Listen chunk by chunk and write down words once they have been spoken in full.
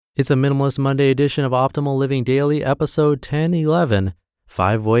It's a Minimalist Monday edition of Optimal Living Daily, episode 1011,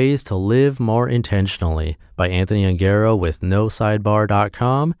 5 Ways to Live More Intentionally by Anthony Ungaro with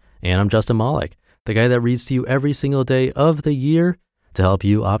NoSidebar.com. And I'm Justin Malik, the guy that reads to you every single day of the year to help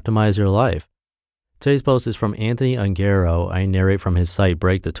you optimize your life. Today's post is from Anthony Ungaro. I narrate from his site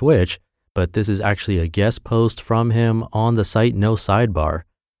Break the Twitch, but this is actually a guest post from him on the site No Sidebar.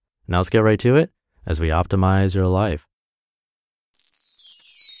 Now let's get right to it as we optimize your life.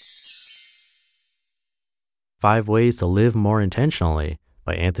 5 Ways to Live More Intentionally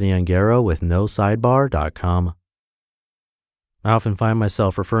by Anthony Ungaro with NoSidebar.com. I often find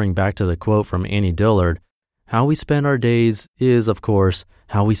myself referring back to the quote from Annie Dillard, "How we spend our days is, of course,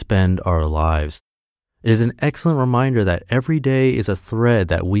 how we spend our lives." It is an excellent reminder that every day is a thread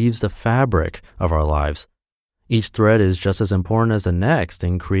that weaves the fabric of our lives. Each thread is just as important as the next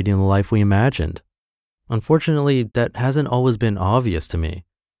in creating the life we imagined. Unfortunately, that hasn't always been obvious to me.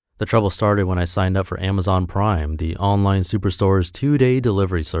 The trouble started when I signed up for Amazon Prime, the online superstore's 2-day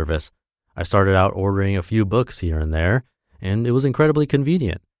delivery service. I started out ordering a few books here and there, and it was incredibly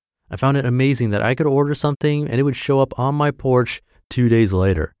convenient. I found it amazing that I could order something and it would show up on my porch 2 days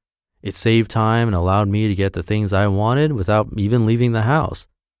later. It saved time and allowed me to get the things I wanted without even leaving the house.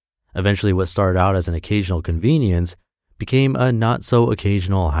 Eventually, what started out as an occasional convenience became a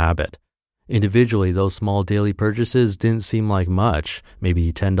not-so-occasional habit. Individually, those small daily purchases didn't seem like much,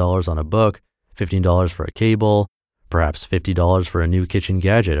 maybe $10 on a book, $15 for a cable, perhaps $50 for a new kitchen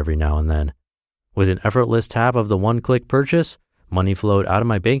gadget every now and then. With an effortless tap of the one-click purchase, money flowed out of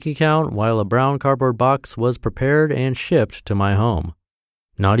my bank account while a brown cardboard box was prepared and shipped to my home.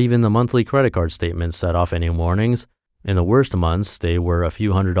 Not even the monthly credit card statements set off any warnings. In the worst months, they were a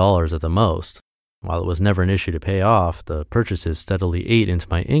few $100s at the most. While it was never an issue to pay off, the purchases steadily ate into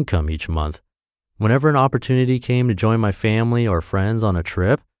my income each month. Whenever an opportunity came to join my family or friends on a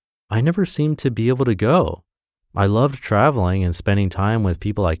trip, I never seemed to be able to go. I loved traveling and spending time with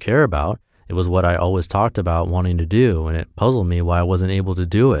people I care about. It was what I always talked about wanting to do, and it puzzled me why I wasn't able to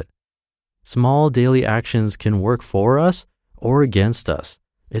do it. Small daily actions can work for us or against us.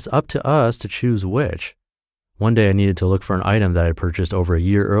 It's up to us to choose which. One day I needed to look for an item that I purchased over a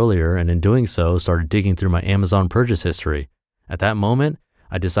year earlier, and in doing so, started digging through my Amazon purchase history. At that moment,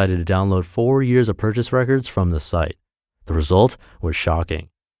 I decided to download 4 years of purchase records from the site. The result was shocking.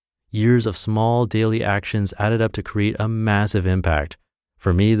 Years of small daily actions added up to create a massive impact.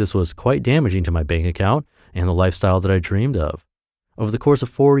 For me, this was quite damaging to my bank account and the lifestyle that I dreamed of. Over the course of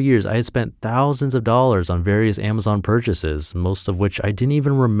 4 years, I had spent thousands of dollars on various Amazon purchases, most of which I didn't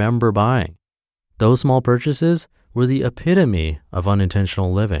even remember buying. Those small purchases were the epitome of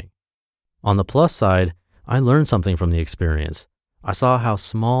unintentional living. On the plus side, I learned something from the experience. I saw how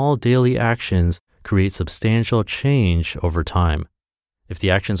small daily actions create substantial change over time. If the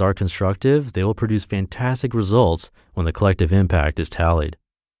actions are constructive, they will produce fantastic results when the collective impact is tallied.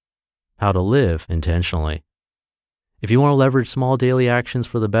 How to live intentionally. If you want to leverage small daily actions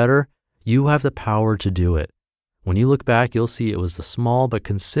for the better, you have the power to do it. When you look back, you'll see it was the small but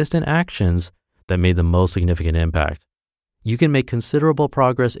consistent actions that made the most significant impact. You can make considerable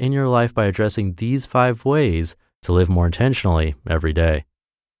progress in your life by addressing these 5 ways to live more intentionally every day.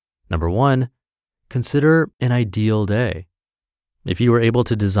 Number 1, consider an ideal day. If you were able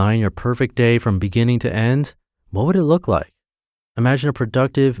to design your perfect day from beginning to end, what would it look like? Imagine a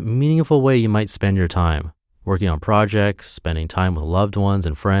productive, meaningful way you might spend your time, working on projects, spending time with loved ones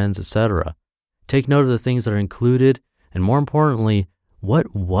and friends, etc. Take note of the things that are included, and more importantly,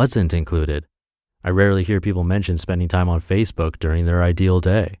 what wasn't included. I rarely hear people mention spending time on Facebook during their ideal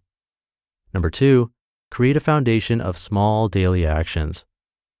day. Number 2, create a foundation of small daily actions.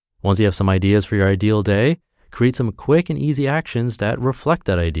 Once you have some ideas for your ideal day, create some quick and easy actions that reflect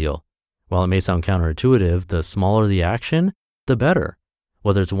that ideal. While it may sound counterintuitive, the smaller the action, the better.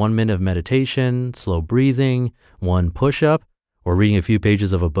 Whether it's 1 minute of meditation, slow breathing, 1 push-up, or reading a few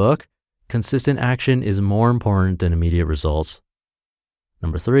pages of a book, consistent action is more important than immediate results.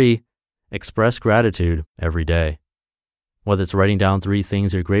 Number 3, express gratitude every day. Whether it's writing down 3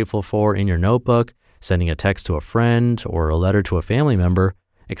 things you're grateful for in your notebook, sending a text to a friend, or a letter to a family member,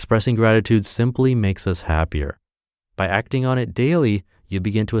 expressing gratitude simply makes us happier. By acting on it daily, you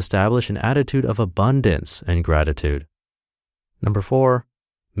begin to establish an attitude of abundance and gratitude. Number 4,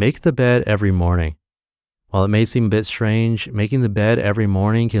 make the bed every morning. While it may seem a bit strange, making the bed every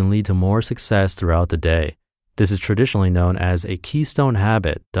morning can lead to more success throughout the day. This is traditionally known as a keystone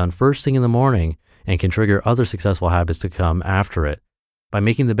habit done first thing in the morning and can trigger other successful habits to come after it. By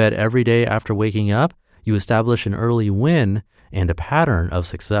making the bed every day after waking up, you establish an early win and a pattern of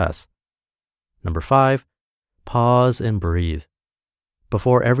success. Number 5, pause and breathe.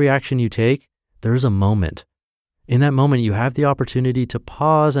 Before every action you take, there's a moment. In that moment, you have the opportunity to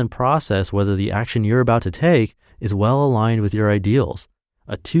pause and process whether the action you're about to take is well aligned with your ideals.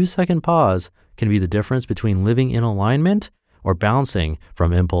 A 2-second pause can be the difference between living in alignment or bouncing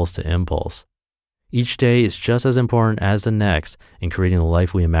from impulse to impulse. Each day is just as important as the next in creating the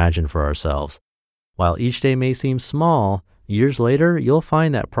life we imagine for ourselves. While each day may seem small, years later, you'll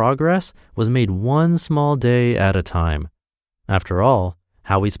find that progress was made one small day at a time. After all,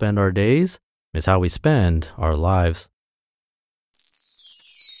 how we spend our days is how we spend our lives.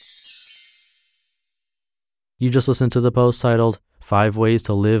 You just listened to the post titled 5 Ways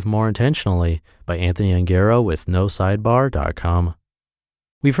to Live More Intentionally by Anthony Ongaro with NoSidebar.com.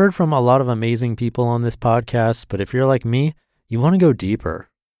 We've heard from a lot of amazing people on this podcast, but if you're like me, you want to go deeper.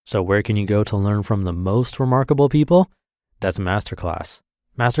 So where can you go to learn from the most remarkable people? That's Masterclass.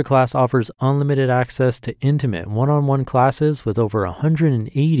 Masterclass offers unlimited access to intimate one-on-one classes with over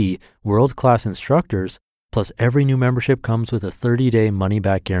 180 world-class instructors, plus every new membership comes with a 30-day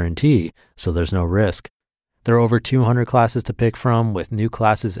money-back guarantee, so there's no risk. There are over 200 classes to pick from, with new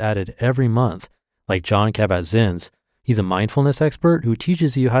classes added every month, like Jon Kabat-Zinn's. He's a mindfulness expert who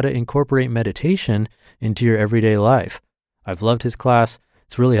teaches you how to incorporate meditation into your everyday life. I've loved his class.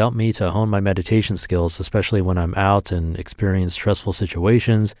 It's really helped me to hone my meditation skills, especially when I'm out and experience stressful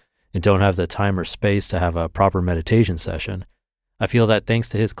situations and don't have the time or space to have a proper meditation session. I feel that thanks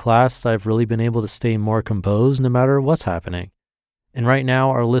to his class, I've really been able to stay more composed no matter what's happening. And right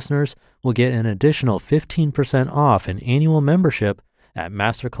now, our listeners will get an additional 15% off an annual membership at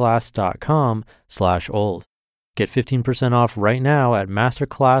masterclass.com/old. Get 15% off right now at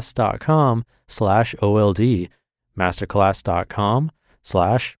masterclass.com/OLD,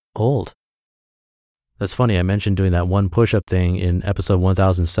 masterclass.com/old. That's funny. I mentioned doing that one push-up thing in episode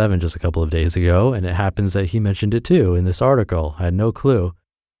 1007 just a couple of days ago, and it happens that he mentioned it too in this article. I had no clue.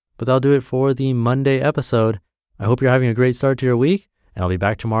 But that'll do it for the Monday episode. I hope you're having a great start to your week, and I'll be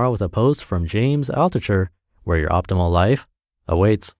back tomorrow with a post from James Altucher, where your optimal life awaits.